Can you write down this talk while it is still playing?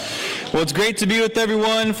Well, it's great to be with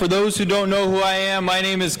everyone. For those who don't know who I am, my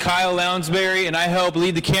name is Kyle Lounsbury, and I help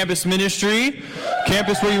lead the campus ministry.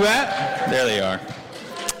 Campus, where you at? There they are.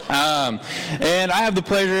 And I have the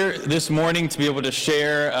pleasure this morning to be able to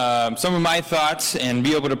share some of my thoughts and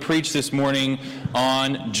be able to preach this morning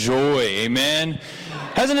on joy. Amen.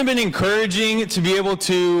 Hasn't it been encouraging to be able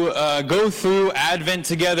to go through Advent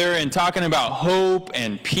together and talking about hope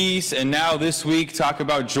and peace, and now this week talk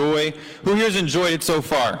about joy? Who here's enjoyed it so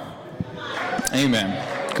far?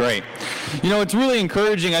 Amen. Great. You know, it's really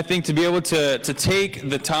encouraging, I think, to be able to take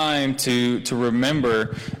the time to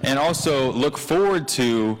remember and also look forward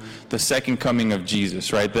to the second coming of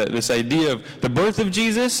Jesus, right? This idea of the birth of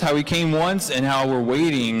Jesus, how he came once, and how we're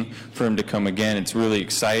waiting for him to come again. It's really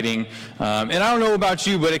exciting. And I don't know about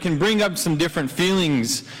you, but it can bring up some different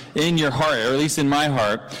feelings in your heart, or at least in my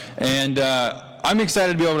heart. And I'm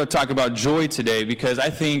excited to be able to talk about joy today because I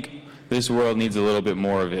think this world needs a little bit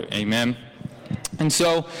more of it. Amen. And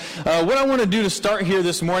so what I want to do to start here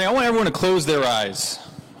this morning, I want everyone to close their eyes.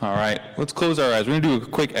 All right, let's close our eyes. We're going to do a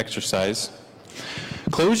quick exercise.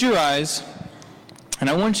 Close your eyes, and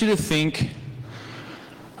I want you to think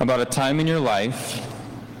about a time in your life.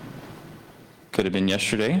 Could have been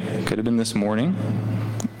yesterday, could have been this morning,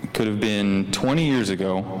 could have been 20 years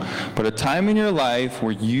ago, but a time in your life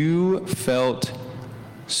where you felt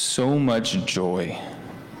so much joy.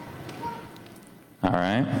 All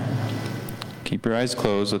right? Keep your eyes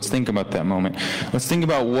closed. Let's think about that moment. Let's think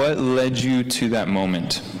about what led you to that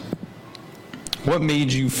moment. What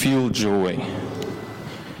made you feel joy?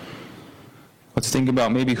 Let's think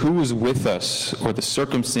about maybe who was with us or the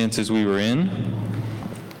circumstances we were in.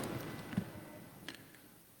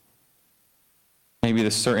 Maybe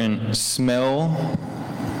the certain smell,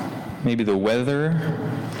 maybe the weather.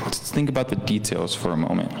 Let's think about the details for a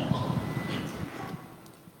moment.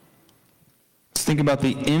 Think about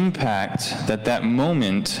the impact that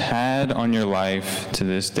moment had on your life to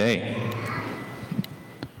this day.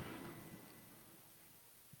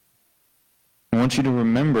 I want you to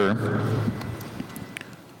remember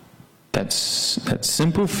that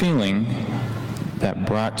simple feeling that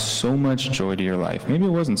brought so much joy to your life. Maybe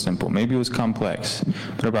it wasn't simple, maybe it was complex,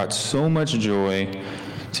 but it brought so much joy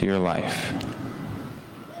to your life.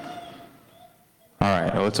 All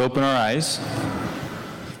right, let's open our eyes.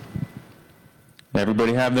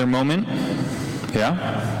 Everybody have their moment?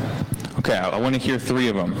 Yeah? Okay, I want to hear 3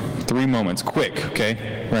 of them. 3 moments, quick,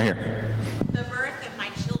 okay? Right here. The birth of my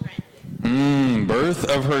children. Birth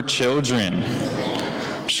of her children.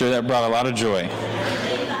 I'm sure that brought a lot of joy.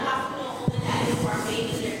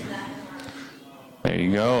 There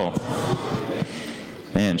you go.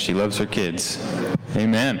 Man, she loves her kids.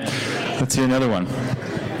 Amen. Let's hear another one.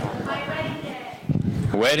 My wedding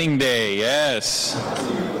day. Wedding day, yes.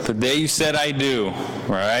 The day you said I do.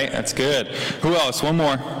 All right, that's good. Who else? One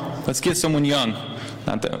more. Let's get someone young.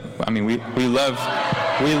 Not that, I mean, we love.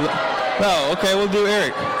 Oh, okay, we'll do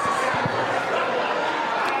Eric.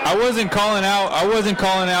 I wasn't calling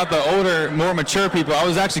out the older, more mature people. I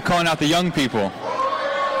was actually calling out the young people.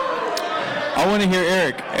 I want to hear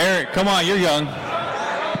Eric. Eric, come on, you're young.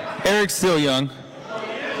 Eric's still young.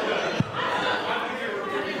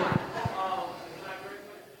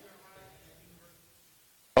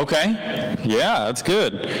 Okay. Yeah, that's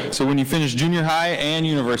good. So when you finished junior high and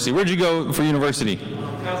university, where'd you go for university?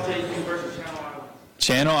 Cal State University,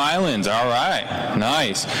 Channel Islands. All right.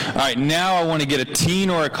 Nice. All right. Now I want to get a teen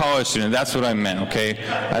or a college student. That's what I meant, okay?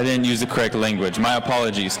 I didn't use the correct language. My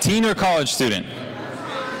apologies. Teen or college student?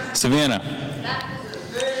 Savannah.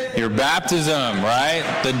 Your baptism, right?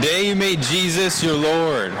 The day you made Jesus your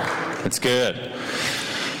Lord. That's good.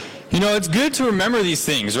 You know, it's good to remember these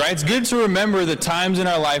things, right? It's good to remember the times in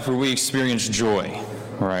our life where we experienced joy,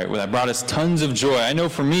 right? Where that brought us tons of joy. I know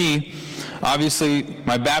for me, obviously,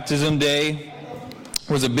 my baptism day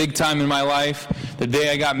was a big time in my life. The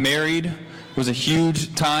day I got married was a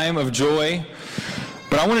huge time of joy.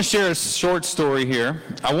 But I want to share a short story here.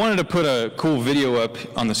 I wanted to put a cool video up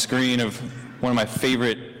on the screen of one of my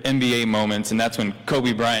favorite NBA moments, and that's when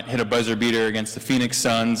Kobe Bryant hit a buzzer beater against the Phoenix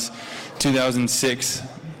Suns, 2006.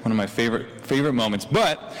 One of my favorite moments.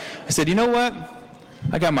 But I said, you know what?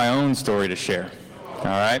 I got my own story to share. All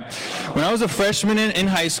right? When I was a freshman in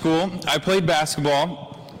high school, I played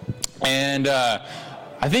basketball, and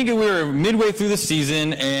I think we were midway through the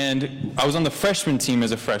season, and I was on the freshman team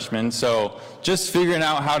as a freshman, so just figuring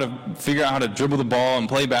out how to dribble the ball and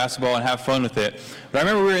play basketball and have fun with it. But I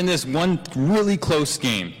remember we were in this one really close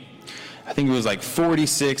game. I think it was like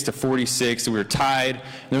 46-46. We were tied.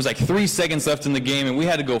 And there was like 3 seconds left in the game, and we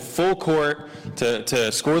had to go full court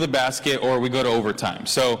to score the basket, or we go to overtime.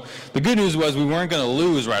 So the good news was we weren't going to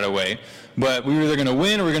lose right away, but we were either going to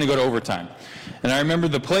win or we were going to go to overtime. And I remember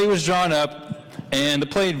the play was drawn up, and the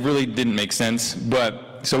play really didn't make sense.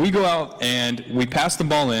 But so we go out and we pass the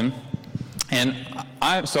ball in, and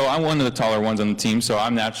I'm one of the taller ones on the team, so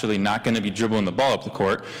I'm naturally not going to be dribbling the ball up the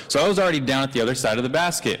court. So I was already down at the other side of the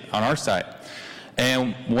basket, on our side.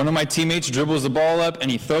 And one of my teammates dribbles the ball up, and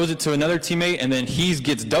he throws it to another teammate, and then he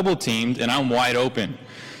gets double-teamed, and I'm wide open.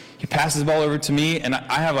 He passes the ball over to me, and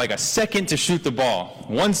I have like a second to shoot the ball.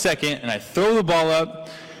 1 second, and I throw the ball up.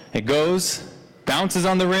 It goes, bounces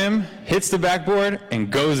on the rim, hits the backboard,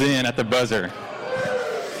 and goes in at the buzzer.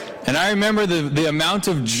 And I remember the amount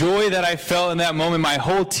of joy that I felt in that moment. My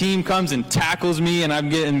whole team comes and tackles me,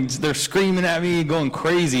 and they're screaming at me, going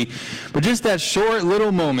crazy. But just that short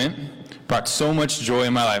little moment brought so much joy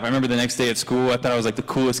in my life. I remember the next day at school, I thought I was like the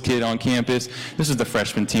coolest kid on campus. This was the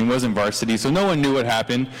freshman team, wasn't varsity, so no one knew what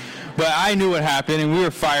happened. But I knew what happened, and we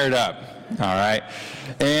were fired up. All right?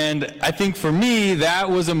 And I think for me, that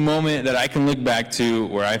was a moment that I can look back to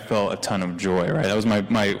where I felt a ton of joy, right? That was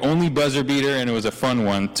my only buzzer beater, and it was a fun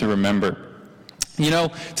one to remember. You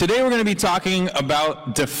know, today we're going to be talking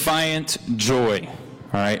about defiant joy.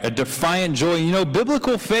 All right, a defiant joy. You know,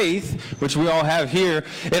 biblical faith, which we all have here,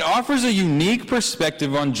 it offers a unique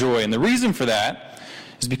perspective on joy. And the reason for that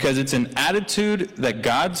is because it's an attitude that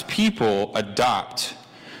God's people adopt,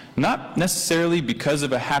 not necessarily because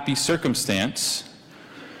of a happy circumstance,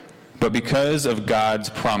 but because of God's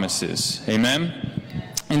promises. Amen?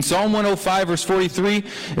 In Psalm 105, verse 43,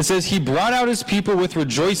 it says, "He brought out his people with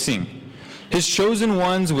rejoicing, his chosen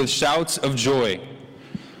ones with shouts of joy."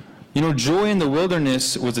 You know, joy in the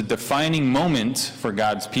wilderness was a defining moment for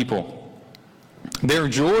God's people. Their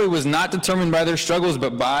joy was not determined by their struggles,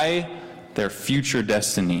 but by their future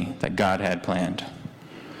destiny that God had planned.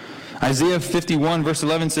 Isaiah 51, verse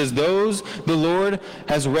 11 says, "Those the Lord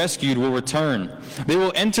has rescued will return. They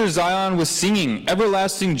will enter Zion with singing.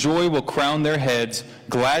 Everlasting joy will crown their heads.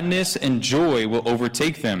 Gladness and joy will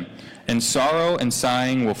overtake them, and sorrow and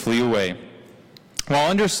sighing will flee away." While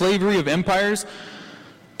under slavery of empires,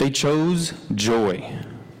 they chose joy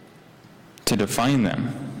to define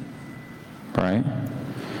them, right?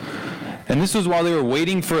 And this was while they were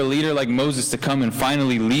waiting for a leader like Moses to come and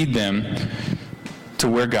finally lead them to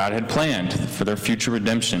where God had planned for their future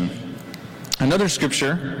redemption. Another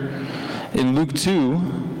scripture in Luke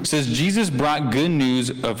 2 says, Jesus brought good news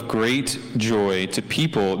of great joy to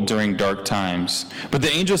people during dark times. But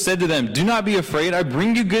the angel said to them, "Do not be afraid. I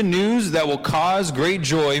bring you good news that will cause great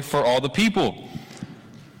joy for all the people."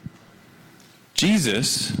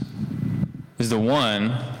 Jesus is the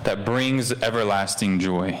one that brings everlasting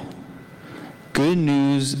joy. Good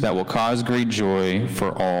news that will cause great joy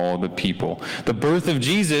for all the people. The birth of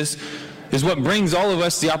Jesus is what brings all of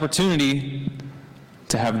us the opportunity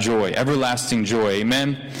to have joy, everlasting joy.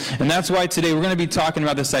 Amen? And that's why today we're going to be talking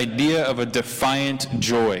about this idea of a defiant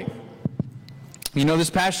joy. You know, this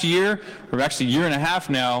past year, or actually year and a half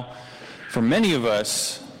now, for many of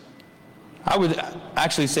us, I would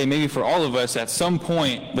actually say maybe for all of us, at some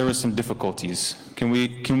point there was some difficulties. Can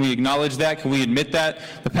we acknowledge that? Can we admit that?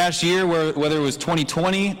 The past year, whether it was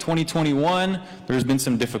 2020, 2021, there's been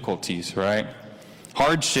some difficulties, right?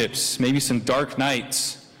 Hardships, maybe some dark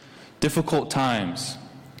nights, difficult times.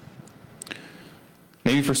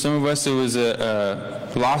 Maybe for some of us it was a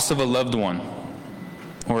loss of a loved one,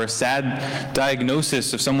 or a sad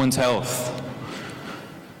diagnosis of someone's health.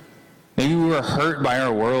 Maybe we were hurt by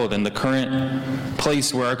our world and the current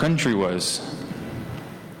place where our country was.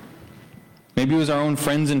 Maybe it was our own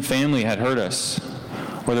friends and family had hurt us,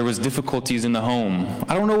 or there was difficulties in the home.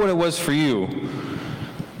 I don't know what it was for you,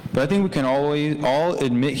 but I think we can all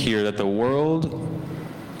admit here that the world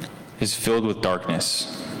is filled with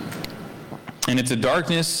darkness. And it's a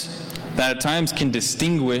darkness that at times can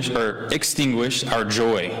distinguish or extinguish our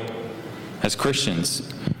joy as Christians,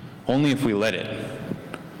 only if we let it.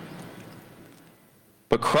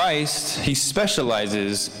 But Christ, he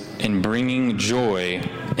specializes in bringing joy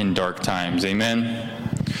in dark times. Amen?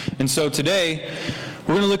 And so today,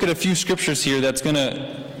 we're going to look at a few scriptures here that's going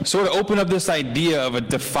to sort of open up this idea of a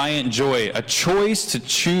defiant joy, a choice to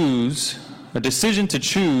choose, a decision to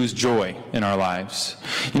choose joy in our lives.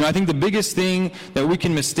 You know, I think the biggest thing that we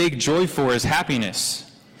can mistake joy for is happiness,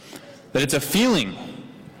 that it's a feeling.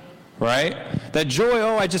 Right? That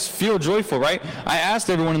joy, I just feel joyful, right? I asked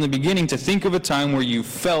everyone in the beginning to think of a time where you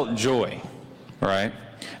felt joy, right?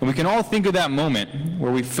 And we can all think of that moment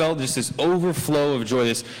where we felt just this overflow of joy,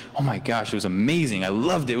 this, oh my gosh, it was amazing, I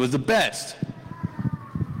loved it, it was the best.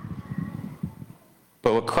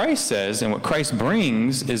 But what Christ says and what Christ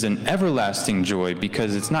brings is an everlasting joy,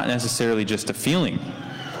 because it's not necessarily just a feeling,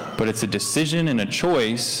 but it's a decision and a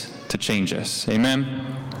choice to change us. Amen?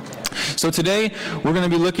 So today, we're going to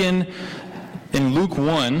be looking in Luke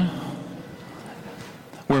 1,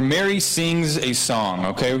 where Mary sings a song,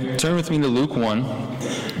 okay? Turn with me to Luke 1.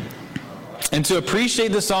 And to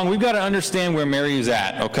appreciate the song, we've got to understand where Mary is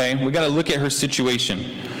at, okay? We've got to look at her situation.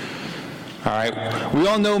 All right? We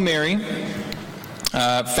all know Mary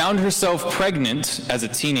found herself pregnant as a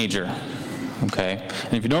teenager, okay?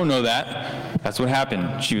 And if you don't know that, that's what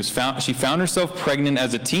happened. She found herself pregnant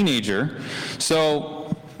as a teenager.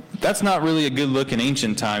 So that's not really a good look in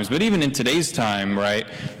ancient times, but even in today's time, right,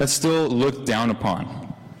 that's still looked down upon.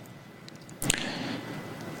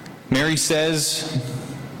 Mary says,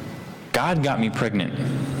 God got me pregnant.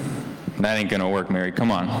 That ain't gonna work, Mary,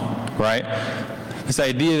 come on, right? This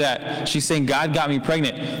idea that she's saying, God got me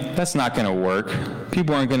pregnant, that's not gonna work.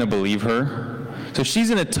 People aren't gonna believe her. So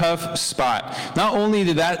she's in a tough spot. Not only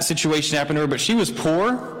did that situation happen to her, but she was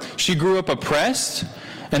poor, she grew up oppressed,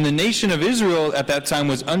 and the nation of Israel at that time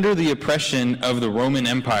was under the oppression of the Roman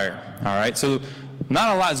Empire, all right? So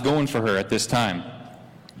not a lot's going for her at this time.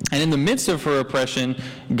 And in the midst of her oppression,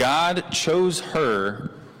 God chose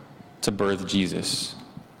her to birth Jesus,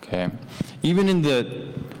 okay? Even in the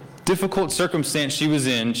difficult circumstance she was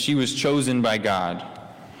in, she was chosen by God.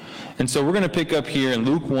 And so we're going to pick up here in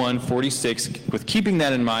Luke 1:46, with keeping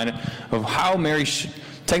that in mind, of how Mary,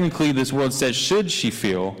 technically this word says should she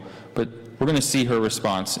feel, but we're going to see her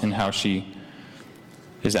response and how she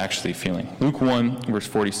is actually feeling. Luke 1, verse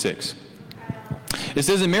 46. It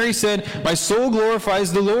says, and Mary said, my soul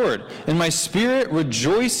glorifies the Lord, and my spirit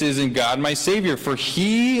rejoices in God my Savior, for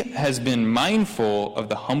he has been mindful of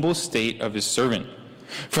the humble state of his servant.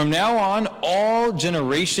 From now on, all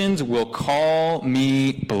generations will call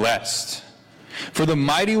me blessed. For the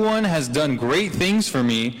Mighty One has done great things for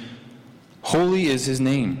me. Holy is his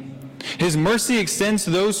name. His mercy extends to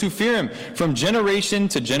those who fear him from generation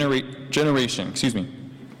to generation.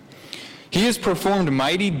 He has performed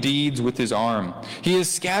mighty deeds with his arm. He has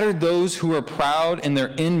scattered those who are proud in their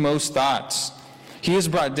inmost thoughts. He has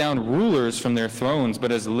brought down rulers from their thrones,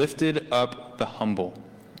 but has lifted up the humble.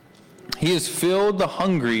 He has filled the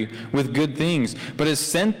hungry with good things, but has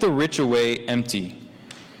sent the rich away empty.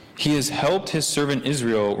 He has helped his servant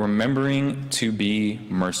Israel, remembering to be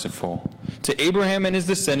merciful to Abraham and his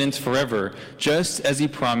descendants forever, just as he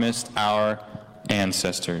promised our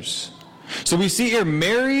ancestors. So we see here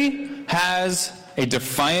Mary has a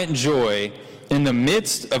defiant joy in the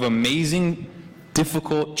midst of amazing,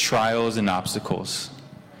 difficult trials and obstacles.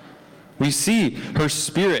 We see her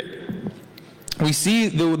spirit. We see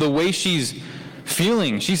the way she's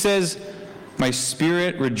feeling. She says, my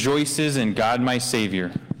spirit rejoices in God my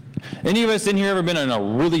Savior. Any of us in here ever been in a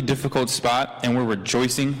really difficult spot and we're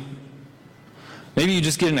rejoicing? Maybe you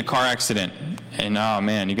just get in a car accident and, oh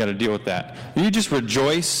man, you got to deal with that. You just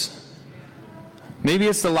rejoice. Maybe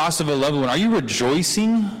it's the loss of a loved one. Are you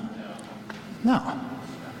rejoicing? No.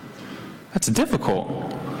 That's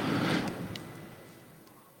difficult.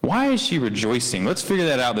 Why is she rejoicing? Let's figure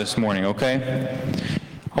that out this morning, okay?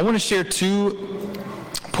 I want to share 2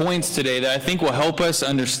 points today that I think will help us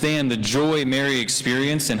understand the joy Mary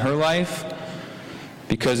experienced in her life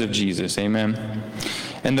because of Jesus. Amen.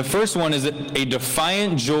 And the first one is a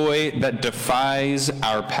defiant joy that defies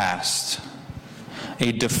our past.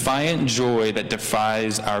 A defiant joy that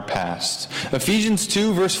defies our past. Ephesians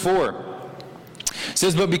 2, verse 4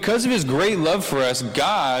 says, but because of his great love for us,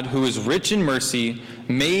 God, who is rich in mercy,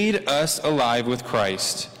 made us alive with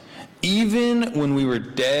Christ, even when we were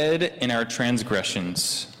dead in our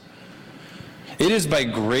transgressions. It is by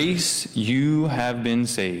grace you have been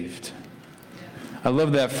saved. I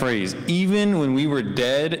love that phrase, even when we were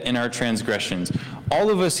dead in our transgressions. All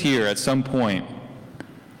of us here at some point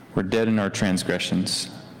were dead in our transgressions.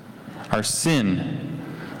 Our sin,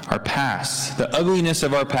 our past, the ugliness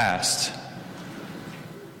of our past.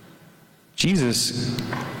 Jesus,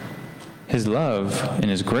 his love and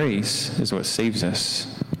his grace is what saves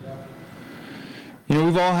us. You know,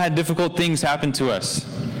 we've all had difficult things happen to us.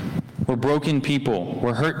 We're broken people.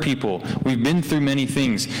 We're hurt people. We've been through many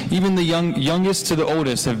things. Even the youngest to the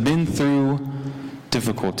oldest have been through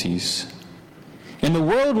difficulties. And the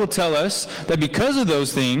world will tell us that because of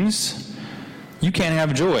those things, you can't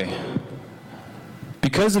have joy.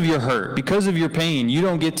 Because of your hurt, because of your pain, you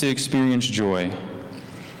don't get to experience joy.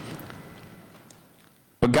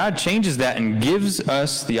 But God changes that and gives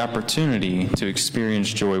us the opportunity to experience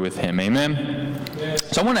joy with him. Amen?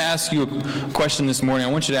 So I want to ask you a question this morning.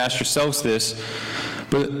 I want you to ask yourselves this.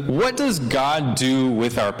 But what does God do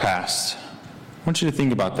with our past? I want you to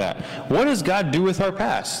think about that. What does God do with our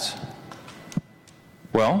past?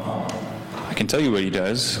 Well, I can tell you what he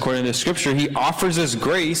does. According to Scripture, he offers us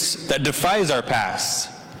grace that defies our past.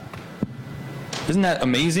 Isn't that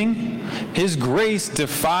amazing? His grace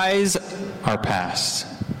defies our past.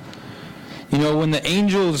 You know, when the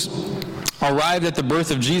angels arrived at the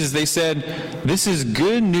birth of Jesus, they said, "This is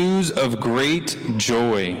good news of great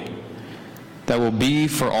joy that will be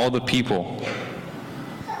for all the people."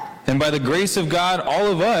 And by the grace of God, all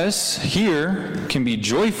of us here can be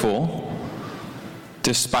joyful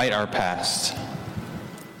despite our past.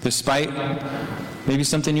 Despite maybe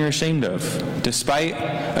something you're ashamed of. Despite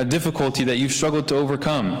a difficulty that you've struggled to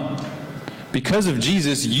overcome. Because of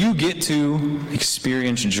Jesus, you get to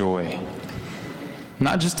experience joy.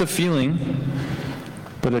 Not just a feeling,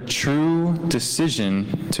 but a true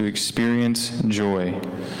decision to experience joy.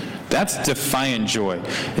 That's defiant joy.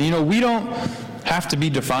 And you know, we don't have to be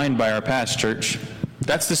defined by our past, church.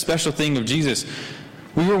 That's the special thing of Jesus.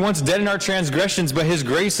 We were once dead in our transgressions, but his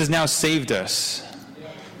grace has now saved us.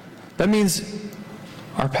 That means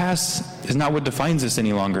our past is not what defines us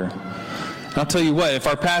any longer. And I'll tell you what, if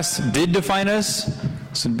our past did define us,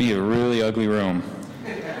 this would be a really ugly room.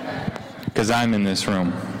 Because I'm in this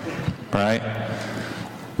room, right?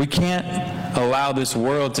 We can't allow this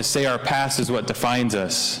world to say our past is what defines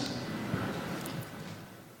us.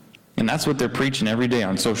 And that's what they're preaching every day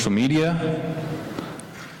on social media,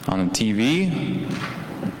 on the TV.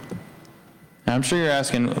 And I'm sure you're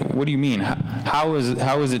asking, what do you mean? How is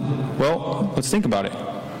it? Well, let's think about it.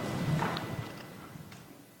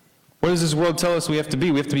 What does this world tell us we have to be?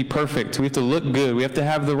 We have to be perfect. We have to look good. We have to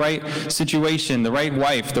have the right situation, the right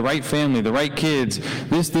wife, the right family, the right kids.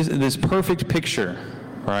 This perfect picture,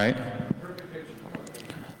 right?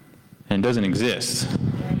 And it doesn't exist,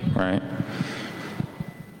 right?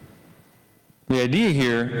 The idea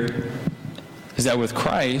here is that with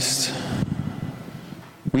Christ,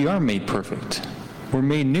 we are made perfect. We're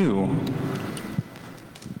made new.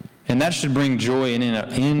 And that should bring joy in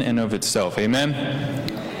and of itself. Amen?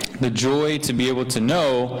 The joy to be able to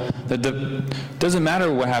know that doesn't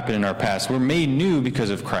matter what happened in our past. We're made new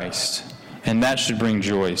because of Christ. And that should bring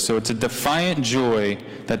joy. So it's a defiant joy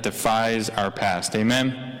that defies our past.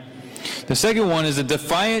 Amen? The second one is a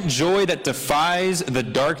defiant joy that defies the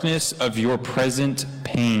darkness of your present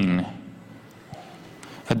pain.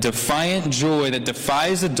 A defiant joy that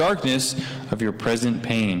defies the darkness of your present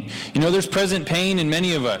pain. You know, there's present pain in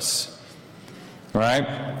many of us, right?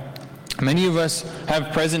 Many of us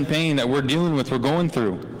have present pain that we're dealing with, we're going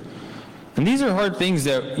through. And these are hard things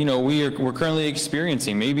that, you know, we're currently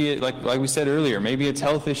experiencing. Maybe, like we said earlier, maybe it's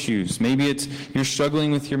health issues. Maybe it's you're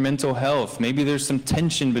struggling with your mental health. Maybe there's some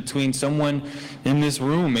tension between someone in this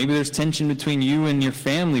room. Maybe there's tension between you and your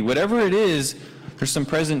family. Whatever it is, there's some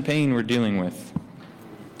present pain we're dealing with.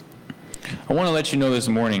 I want to let you know this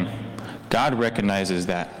morning, God recognizes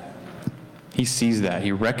that. He sees that.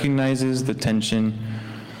 He recognizes the tension,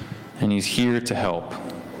 and he's here to help.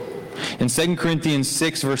 In 2 Corinthians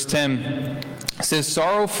 6, verse 10, it says,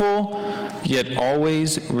 sorrowful, yet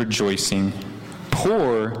always rejoicing,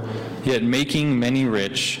 poor, yet making many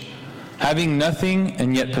rich, having nothing,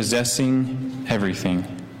 and yet possessing everything.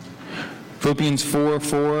 Philippians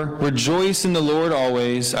 4:4, rejoice in the Lord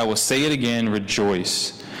always. I will say it again,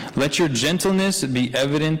 rejoice. Let your gentleness be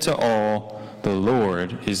evident to all. The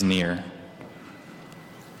Lord is near.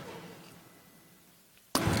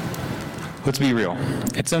 Let's be real.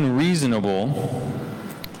 It's unreasonable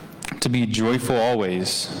to be joyful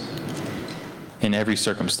always in every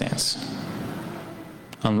circumstance.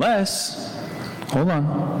 Unless you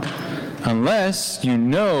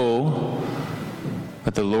know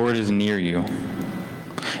that the Lord is near you.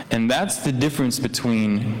 And that's the difference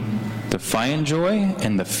between defiant joy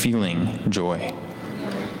and the feeling joy.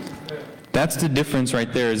 That's the difference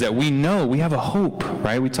right there, is that we know, we have a hope,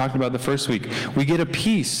 right? We talked about the first week. We get a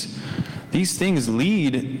peace. These things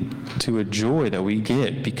lead to a joy that we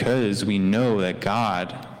get because we know that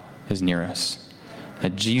God is near us,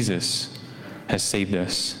 that Jesus has saved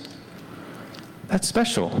us. That's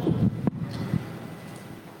special.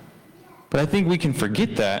 But I think we can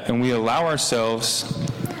forget that, and we allow ourselves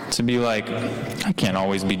to be like, I can't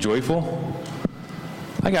always be joyful.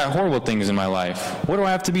 I got horrible things in my life. What do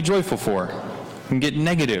I have to be joyful for? We can get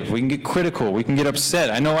negative. We can get critical. We can get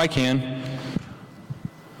upset. I know I can.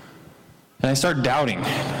 And I start doubting.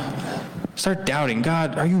 Start doubting,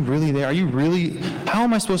 God, are you really there? How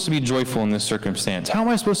am I supposed to be joyful in this circumstance? How am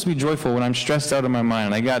I supposed to be joyful when I'm stressed out of my mind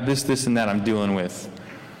and I got this, and that I'm dealing with?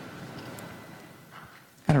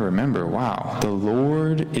 Got to remember, wow, the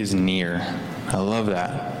Lord is near. I love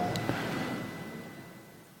that.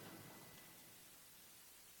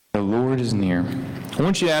 The Lord is near. I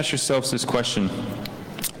want you to ask yourselves this question.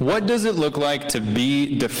 What does it look like to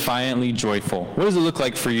be defiantly joyful? What does it look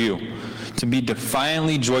like for you to be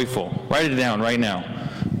defiantly joyful? Write it down right now.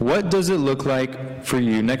 What does it look like for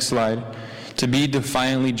you, next slide, to be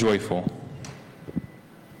defiantly joyful?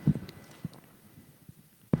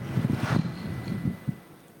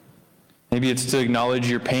 Maybe it's to acknowledge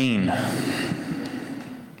your pain,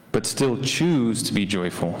 but still choose to be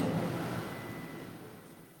joyful.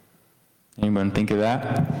 Anyone think of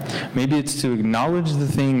that? Maybe it's to acknowledge the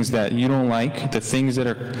things that you don't like, the things that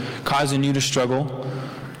are causing you to struggle,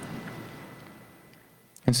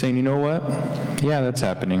 and saying, you know what? Yeah, that's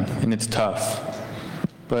happening, and it's tough.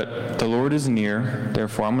 But the Lord is near,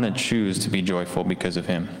 therefore I'm going to choose to be joyful because of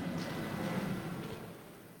him.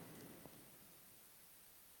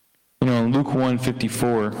 You know, in Luke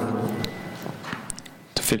 1:54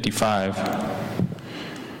 to 55,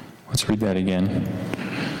 let's read that again.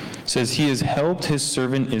 It says, he has helped his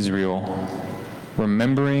servant Israel,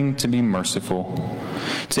 remembering to be merciful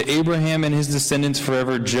to Abraham and his descendants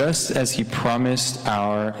forever, just as he promised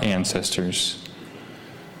our ancestors.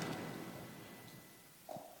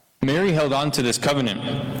 Mary held on to this covenant,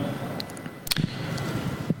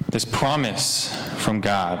 this promise from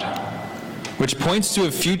God, which points to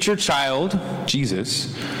a future child,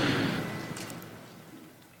 Jesus,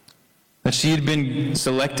 that she had been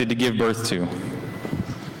selected to give birth to.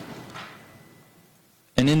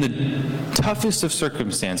 And in the toughest of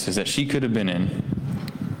circumstances that she could have been in,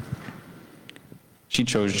 she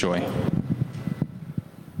chose joy.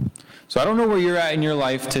 So I don't know where you're at in your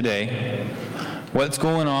life today, what's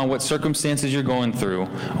going on, what circumstances you're going through.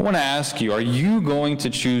 I want to ask you, are you going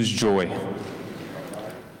to choose joy?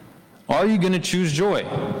 Are you going to choose joy?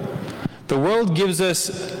 The world gives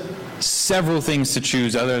us several things to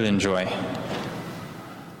choose other than joy.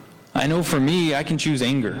 I know for me, I can choose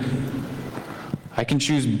anger. I can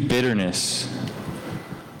choose bitterness.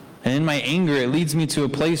 And in my anger, it leads me to a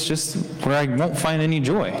place just where I won't find any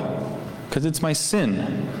joy, because it's my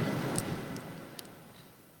sin.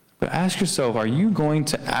 But ask yourself, are you going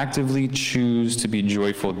to actively choose to be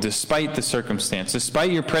joyful despite the circumstance,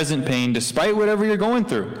 despite your present pain, despite whatever you're going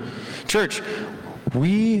through? Church,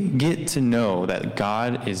 we get to know that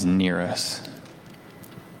God is near us.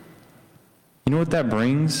 You know what that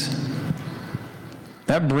brings?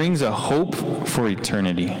 That brings a hope for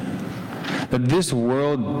eternity that this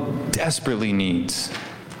world desperately needs.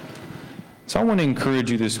 So I want to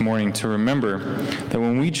encourage you this morning to remember that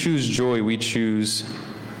when we choose joy, we choose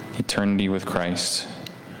eternity with Christ.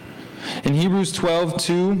 In Hebrews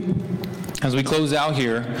 12:2, as we close out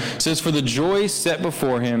here, it says, for the joy set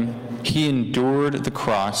before him, he endured the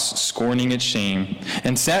cross, scorning its shame,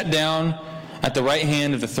 and sat down at the right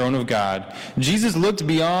hand of the throne of God. Jesus looked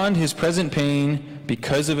beyond his present pain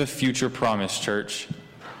because of a future promise, church.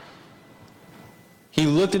 He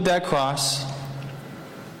looked at that cross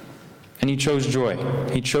and he chose joy.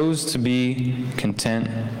 He chose to be content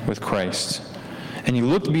with Christ. And he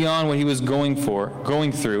looked beyond what he was going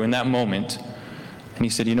through in that moment, and he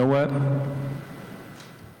said, you know what?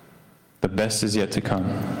 The best is yet to come.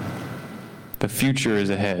 The future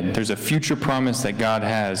is ahead. There's a future promise that God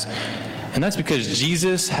has. And that's because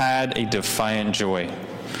Jesus had a defiant joy.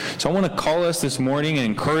 So I want to call us this morning and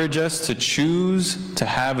encourage us to choose to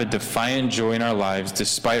have a defiant joy in our lives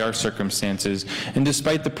despite our circumstances and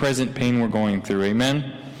despite the present pain we're going through.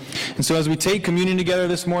 Amen? And so as we take communion together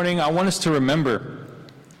this morning, I want us to remember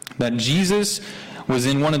that Jesus was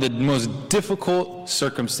in one of the most difficult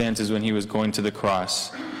circumstances when he was going to the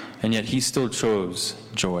cross, and yet he still chose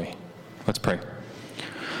joy. Let's pray.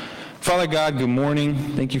 Father God, good morning.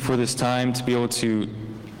 Thank you for this time to be able to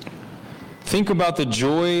think about the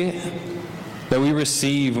joy that we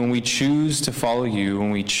receive when we choose to follow you,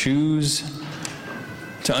 when we choose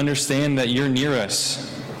to understand that you're near us.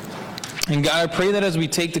 And God, I pray that as we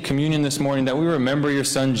take the communion this morning, that we remember your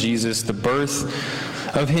son Jesus, the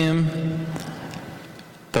birth of him,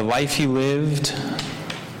 the life he lived,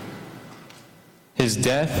 his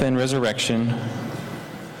death and resurrection,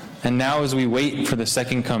 and now as we wait for the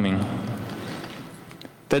second coming,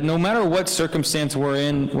 that no matter what circumstance we're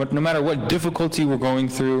in, no matter what difficulty we're going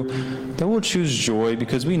through, that we'll choose joy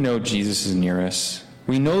because we know Jesus is near us.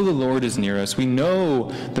 We know the Lord is near us. We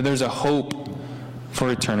know that there's a hope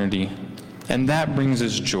for eternity, and that brings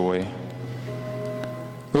us joy.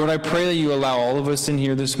 Lord, I pray that you allow all of us in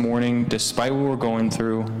here this morning, despite what we're going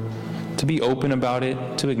through, to be open about it,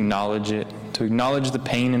 to acknowledge the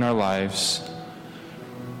pain in our lives,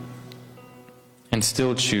 and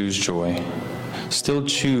still choose joy. Still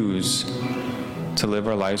choose to live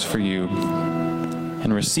our lives for you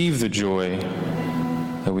and receive the joy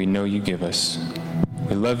that we know you give us.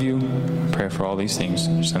 We love you. Pray for all these things.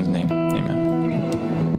 In your Son's name, amen.